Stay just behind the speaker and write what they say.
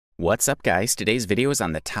What's up, guys? Today's video is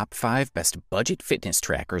on the top 5 best budget fitness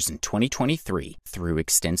trackers in 2023. Through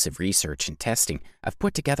extensive research and testing, I've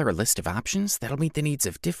put together a list of options that'll meet the needs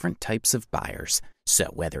of different types of buyers. So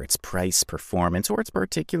whether it's price, performance, or its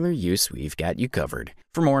particular use, we've got you covered.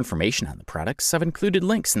 For more information on the products, I've included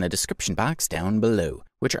links in the description box down below,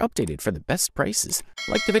 which are updated for the best prices.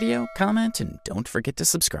 Like the video, comment, and don't forget to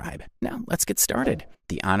subscribe. Now, let's get started.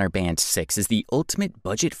 The Honor Band 6 is the ultimate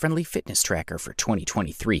budget-friendly fitness tracker for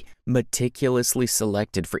 2023, meticulously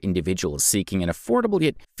selected for individuals seeking an affordable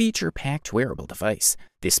yet feature-packed wearable device.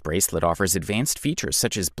 This bracelet offers advanced features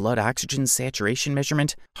such as blood oxygen saturation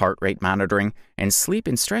measurement, heart rate monitoring, and sleep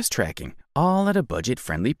and stress tracking, all at a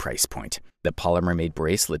budget-friendly price point. The polymer-made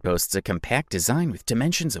bracelet boasts a compact design with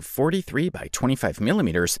dimensions of 43 by 25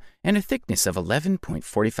 millimeters and a thickness of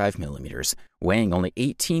 11.45 millimeters, weighing only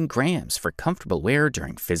 18 grams for comfortable wear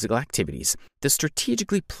during physical activities. The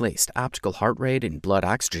strategically placed optical heart rate and blood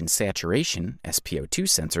oxygen saturation (SpO2)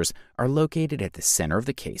 sensors are located at the center of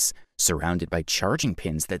the case, surrounded by charging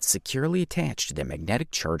pins that securely attach to the magnetic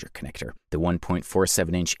charger connector. The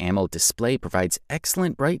 1.47-inch AMOLED display provides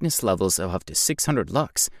excellent brightness levels of up to 600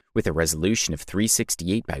 lux, with a resolution of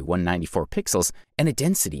 368 by 194 pixels and a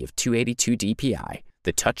density of 282 dpi.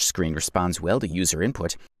 The touchscreen responds well to user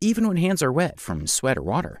input, even when hands are wet from sweat or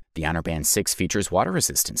water. The Honor Band 6 features water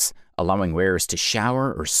resistance, allowing wearers to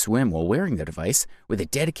shower or swim while wearing the device with a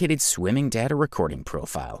dedicated swimming data recording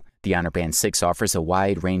profile. The Honor Band 6 offers a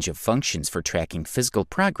wide range of functions for tracking physical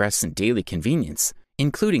progress and daily convenience,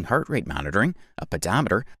 including heart rate monitoring, a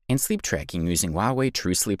pedometer, and sleep tracking using Huawei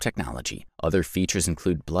TrueSleep technology. Other features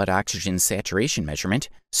include blood oxygen saturation measurement,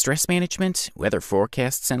 stress management, weather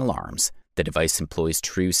forecasts, and alarms. The device employs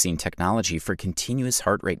TrueScene technology for continuous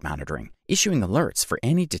heart rate monitoring, issuing alerts for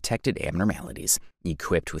any detected abnormalities.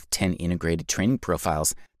 Equipped with 10 integrated training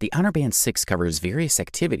profiles, the Honor Band 6 covers various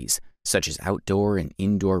activities such as outdoor and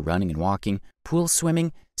indoor running and walking, pool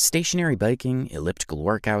swimming, stationary biking, elliptical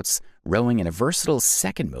workouts, rowing, and a versatile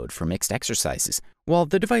second mode for mixed exercises. While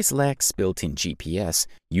the device lacks built-in GPS,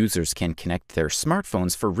 users can connect their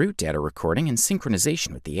smartphones for route data recording and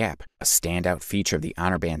synchronization with the app. A standout feature of the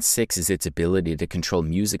Honor Band 6 is its ability to control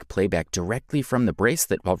music playback directly from the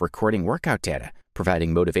bracelet while recording workout data,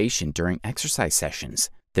 providing motivation during exercise sessions.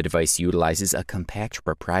 The device utilizes a compact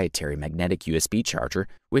proprietary magnetic USB charger,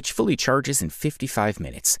 which fully charges in 55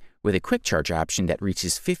 minutes, with a quick charge option that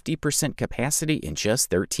reaches 50% capacity in just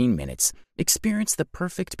 13 minutes. Experience the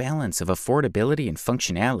perfect balance of affordability and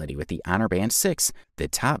functionality with the Honor Band 6, the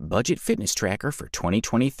top budget fitness tracker for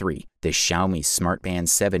 2023. The Xiaomi Smart Band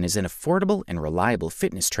 7 is an affordable and reliable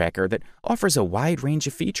fitness tracker that offers a wide range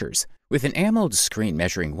of features. With an AMOLED screen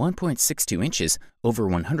measuring 1.62 inches, over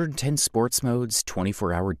 110 sports modes,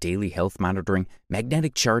 24-hour daily health monitoring,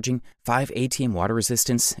 magnetic charging, 5 ATM water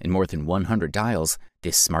resistance, and more than 100 dials,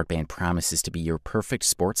 this smart band promises to be your perfect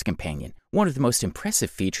sports companion. One of the most impressive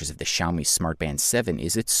features of the Xiaomi Smart Band 7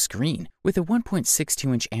 is its screen. With a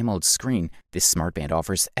 1.62-inch AMOLED screen, this smart band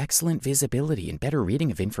offers excellent visibility and better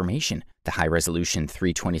reading of information. The high-resolution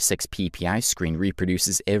 326 ppi screen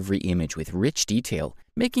reproduces every image with rich detail,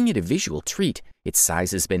 making it a visual treat. Its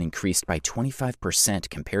size has been increased by 25%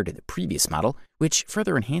 compared to the previous model, which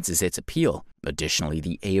further enhances its appeal. Additionally,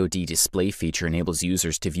 the AOD display feature enables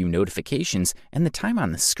users to view notifications and the time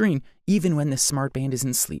on the screen even when the smart band is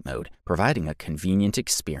in sleep mode, providing a convenient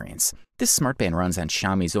experience. This smart band runs on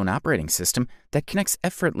Xiaomi's own operating system that connects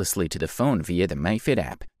effortlessly to the phone via the MyFit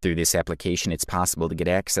app. Through this application, it's possible to get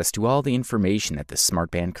access to all the information that the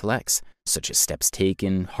smart band collects, such as steps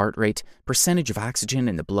taken, heart rate, percentage of oxygen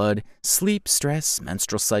in the blood, sleep, stress,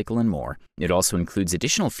 menstrual cycle, and more. It also includes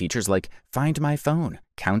additional features like Find My Phone,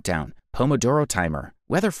 Countdown, Pomodoro Timer,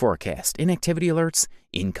 weather forecast, inactivity alerts,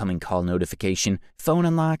 incoming call notification, phone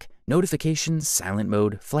unlock, notifications, silent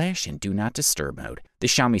mode, flash, and do not disturb mode. The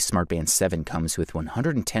Xiaomi Smart Band 7 comes with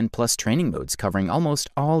 110 plus training modes covering almost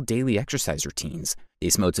all daily exercise routines.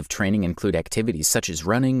 These modes of training include activities such as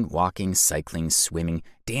running, walking, cycling, swimming,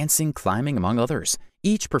 dancing, climbing, among others.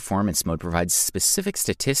 Each performance mode provides specific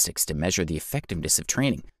statistics to measure the effectiveness of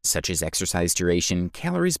training, such as exercise duration,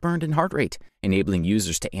 calories burned, and heart rate, enabling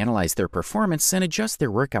users to analyze their performance and adjust their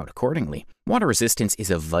workout accordingly. Water resistance is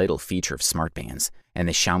a vital feature of smart bands, and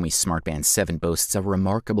the Xiaomi Smart Band 7 boasts a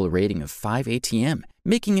remarkable rating of 5 ATM,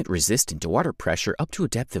 making it resistant to water pressure up to a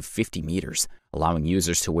depth of 50 meters, allowing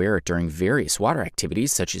users to wear it during various water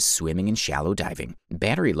activities such as swimming and shallow diving.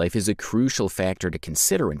 Battery life is a crucial factor to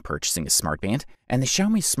consider when purchasing a smart band, and the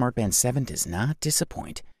Xiaomi Smart Band 7 does not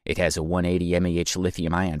disappoint. It has a 180 mAh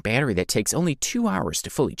lithium-ion battery that takes only 2 hours to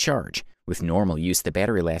fully charge, With normal use, the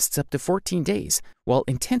battery lasts up to 14 days, while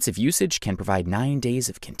intensive usage can provide 9 days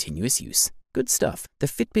of continuous use. Good stuff. The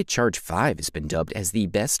Fitbit Charge 5 has been dubbed as the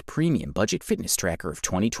best premium budget fitness tracker of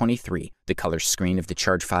 2023. The color screen of the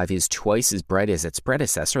Charge 5 is twice as bright as its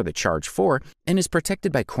predecessor, the Charge 4, and is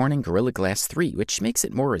protected by Corning Gorilla Glass 3, which makes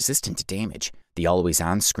it more resistant to damage. The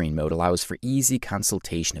always-on screen mode allows for easy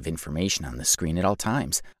consultation of information on the screen at all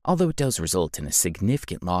times, although it does result in a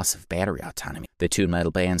significant loss of battery autonomy. The two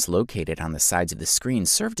metal bands located on the sides of the screen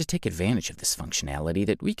serve to take advantage of this functionality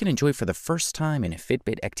that we can enjoy for the first time in a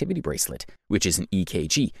Fitbit activity bracelet, which is an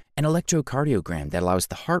EKG, an electrocardiogram that allows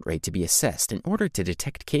the heart rate to be assessed in order to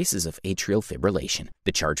detect cases of atrial fibrillation.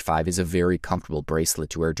 The Charge 5 is a very comfortable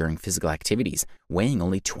bracelet to wear during physical activities, weighing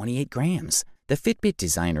only 28 grams. The Fitbit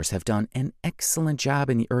designers have done an excellent job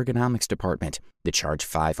in the ergonomics department. The Charge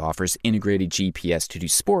 5 offers integrated GPS to do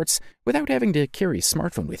sports without having to carry a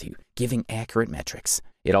smartphone with you, giving accurate metrics.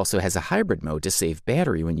 It also has a hybrid mode to save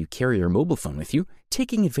battery when you carry your mobile phone with you,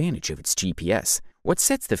 taking advantage of its GPS. What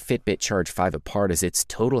sets the Fitbit Charge 5 apart is its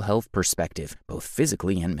total health perspective, both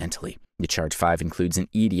physically and mentally. The Charge 5 includes an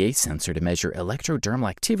EDA sensor to measure electrodermal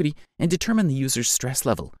activity and determine the user's stress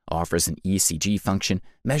level, offers an ECG function,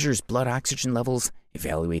 measures blood oxygen levels,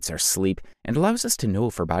 evaluates our sleep, and allows us to know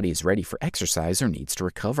if our body is ready for exercise or needs to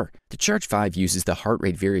recover. The Charge 5 uses the heart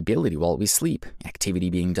rate variability while we sleep, activity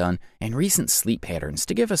being done, and recent sleep patterns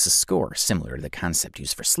to give us a score similar to the concept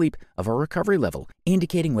used for sleep of our recovery level,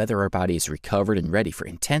 indicating whether our body is recovered and ready for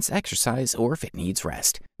intense exercise or if it needs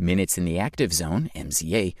rest. Minutes in the Active Zone,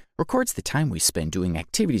 MZA, records the time we spend doing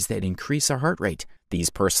activities that increase our heart rate. These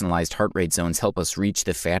personalized heart rate zones help us reach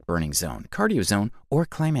the fat-burning zone, cardio zone, or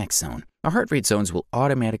climax zone. Our heart rate zones will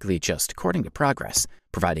automatically adjust according to progress,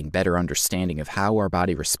 providing better understanding of how our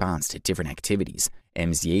body responds to different activities.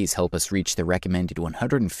 MZAs help us reach the recommended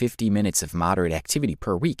 150 minutes of moderate activity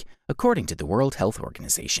per week, according to the World Health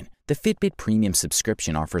Organization. The Fitbit Premium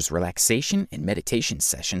subscription offers relaxation and meditation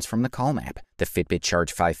sessions from the Calm app. The Fitbit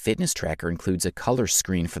Charge 5 fitness tracker includes a color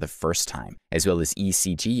screen for the first time, as well as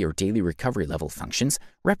ECG or daily recovery level functions,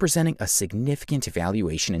 representing a significant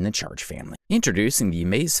evaluation in the Charge family. Introducing the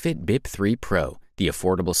Amazfit Bip 3 Pro, the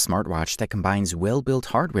affordable smartwatch that combines well-built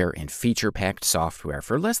hardware and feature-packed software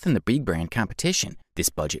for less than the big brand competition. This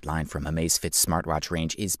budget line from Amazfit's smartwatch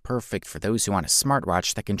range is perfect for those who want a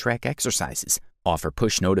smartwatch that can track exercises, offer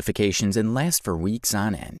push notifications, and last for weeks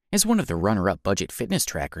on end. As one of the runner-up budget fitness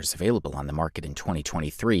trackers available on the market in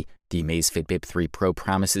 2023, the Amazfit Bip 3 Pro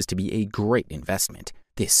promises to be a great investment.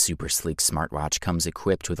 This super sleek smartwatch comes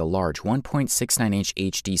equipped with a large 1.69-inch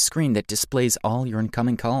HD screen that displays all your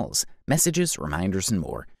incoming calls, messages, reminders, and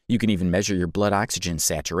more. You can even measure your blood oxygen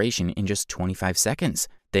saturation in just 25 seconds,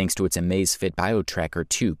 thanks to its Amazfit BioTracker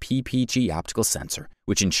 2 PPG optical sensor,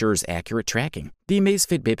 which ensures accurate tracking. The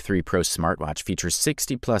Amazfit Bip 3 Pro smartwatch features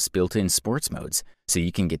 60-plus built-in sports modes, so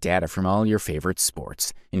you can get data from all your favorite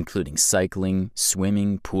sports, including cycling,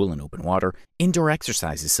 swimming, pool and open water, indoor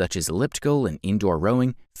exercises such as elliptical and indoor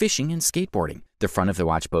rowing, fishing, and skateboarding. The front of the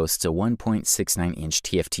watch boasts a 1.69-inch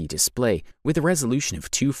TFT display with a resolution of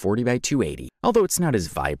 240 by 280. Although it's not as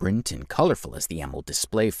vibrant and colorful as the AMOLED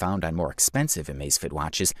display found on more expensive Amazfit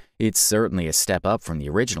watches, it's certainly a step up from the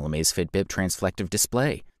original Amazfit Bip transflective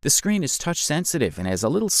display. The screen is touch-sensitive and has a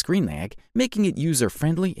little screen lag, making it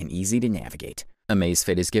user-friendly and easy to navigate.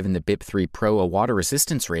 Amazfit has given the Bip 3 Pro a water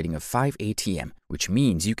resistance rating of 5 ATM, which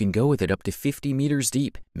means you can go with it up to 50 meters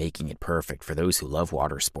deep, making it perfect for those who love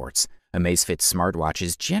water sports. Amazfit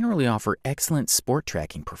smartwatches generally offer excellent sport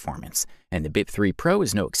tracking performance, and the Bip 3 Pro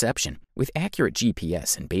is no exception. With accurate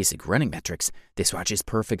GPS and basic running metrics, this watch is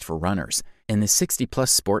perfect for runners, and the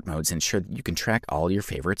 60-plus sport modes ensure that you can track all your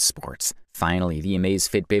favorite sports. Finally, the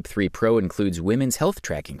Amazfit Bip 3 Pro includes women's health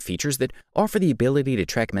tracking features that offer the ability to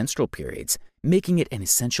track menstrual periods, making it an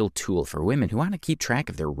essential tool for women who want to keep track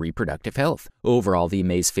of their reproductive health. Overall, the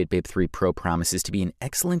Amazfit Bip 3 Pro promises to be an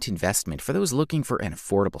excellent investment for those looking for an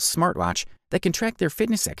affordable smartwatch that can track their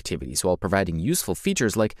fitness activities while providing useful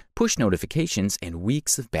features like push notifications and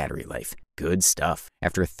weeks of battery life. Good stuff.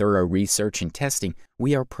 After thorough research and testing,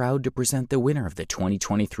 we are proud to present the winner of the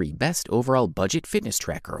 2023 Best Overall Budget Fitness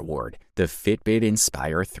Tracker Award, the Fitbit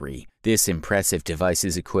Inspire 3. This impressive device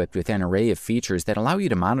is equipped with an array of features that allow you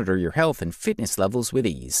to monitor your health and fitness levels with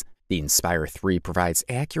ease. The Inspire 3 provides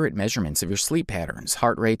accurate measurements of your sleep patterns,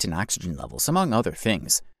 heart rate, and oxygen levels, among other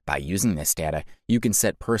things. By using this data, you can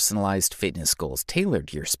set personalized fitness goals tailored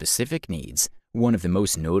to your specific needs. One of the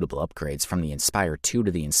most notable upgrades from the Inspire 2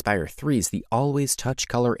 to the Inspire 3 is the Always Touch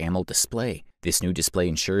Color AMOLED display. This new display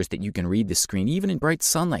ensures that you can read the screen even in bright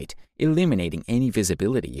sunlight, eliminating any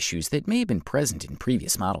visibility issues that may have been present in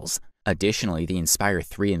previous models. Additionally, the Inspire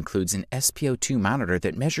 3 includes an SpO2 monitor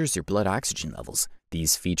that measures your blood oxygen levels.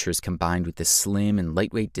 These features, combined with the slim and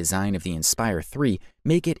lightweight design of the Inspire 3,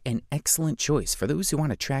 make it an excellent choice for those who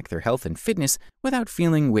want to track their health and fitness without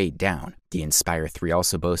feeling weighed down. The Inspire 3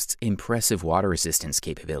 also boasts impressive water resistance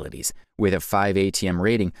capabilities, with a 5 ATM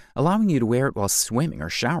rating, allowing you to wear it while swimming or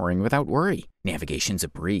showering without worry. Navigation's a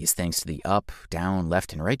breeze thanks to the up, down,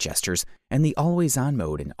 left, and right gestures, and the always-on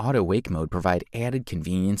mode and auto-wake mode provide added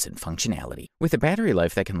convenience and functionality. With a battery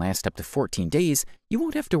life that can last up to 14 days, you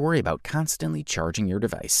won't have to worry about constantly charging your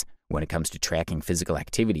device. When it comes to tracking physical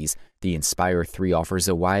activities, the Inspire 3 offers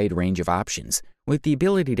a wide range of options, with the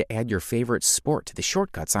ability to add your favorite sport to the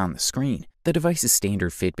shortcuts on the screen. The device's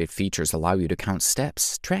standard Fitbit features allow you to count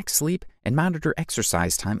steps, track sleep, and monitor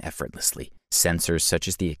exercise time effortlessly. Sensors such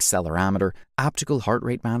as the accelerometer, optical heart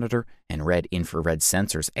rate monitor, and red-infrared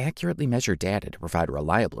sensors accurately measure data to provide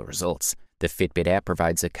reliable results. The Fitbit app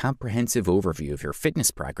provides a comprehensive overview of your fitness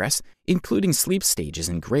progress, including sleep stages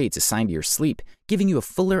and grades assigned to your sleep, giving you a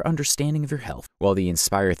fuller understanding of your health. While the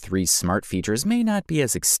Inspire 3's smart features may not be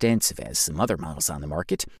as extensive as some other models on the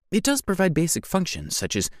market, it does provide basic functions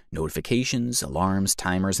such as notifications, alarms,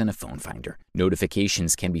 timers, and a phone finder.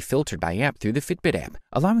 Notifications can be filtered by app through the Fitbit app,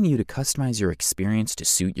 allowing you to customize your experience to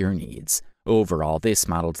suit your needs. Overall, this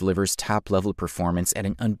model delivers top-level performance at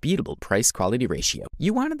an unbeatable price-quality ratio.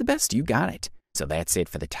 You wanted the best, you got it. So that's it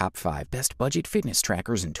for the top 5 best budget fitness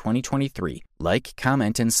trackers in 2023. Like,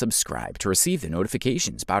 comment, and subscribe to receive the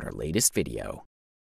notifications about our latest video.